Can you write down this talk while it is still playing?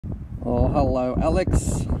Oh, hello,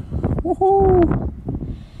 Alex. Woohoo!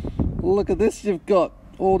 Look at this you've got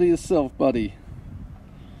all to yourself, buddy.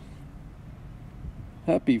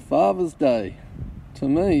 Happy Father's Day to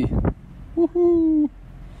me. Woohoo!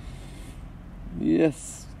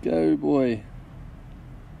 Yes, go boy.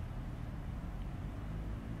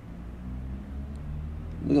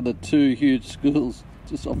 Look at the two huge schools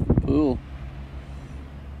just off the pool.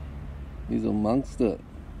 He's amongst it.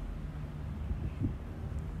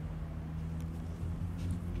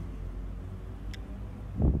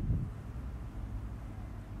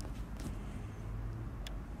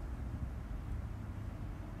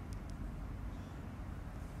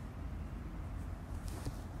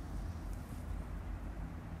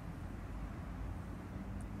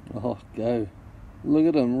 Oh, go. Look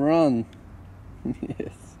at him run.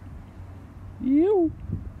 Yes. You.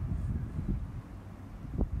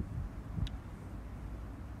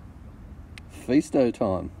 Feasto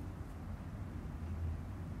time.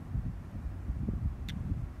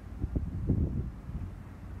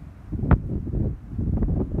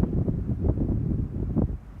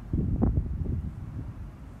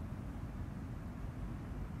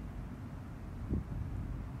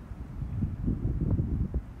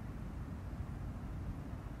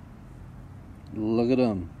 Look at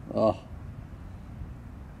him. Oh.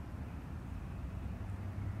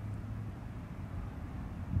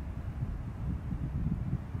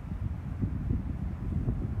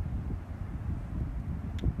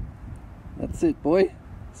 That's it, boy.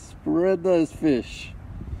 Spread those fish.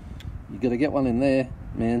 You gotta get one in there,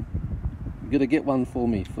 man. You gotta get one for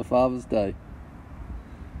me for Father's Day.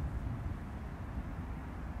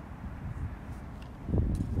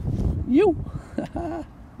 You.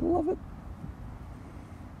 Love it.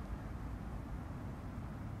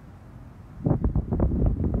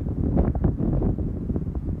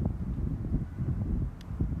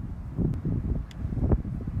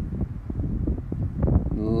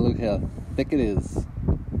 Look how thick it is.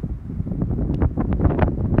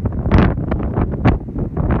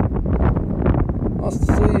 Nice to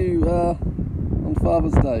see you on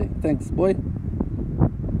Father's Day. Thanks, boy.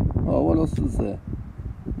 Oh, what else is there?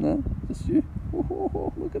 No? Just you?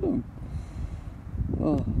 Oh, look at him.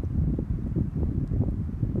 Oh.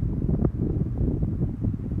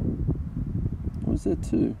 Was there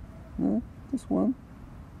two? No? Just one?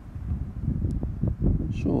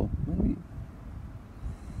 Sure, maybe.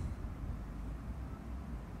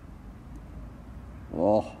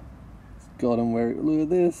 Oh, it's got him where, look at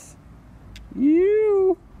this.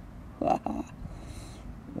 You!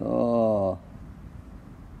 Oh,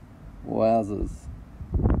 wowzers.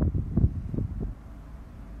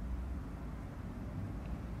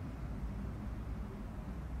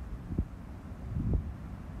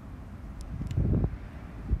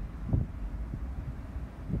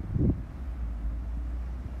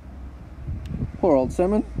 Poor old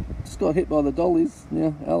salmon, just got hit by the dollies.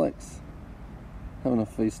 Now Alex having a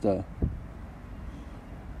feasto.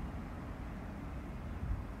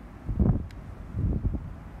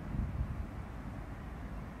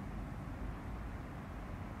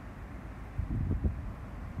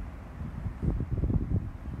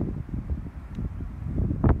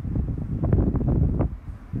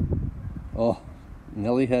 Oh,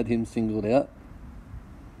 Nelly had him singled out.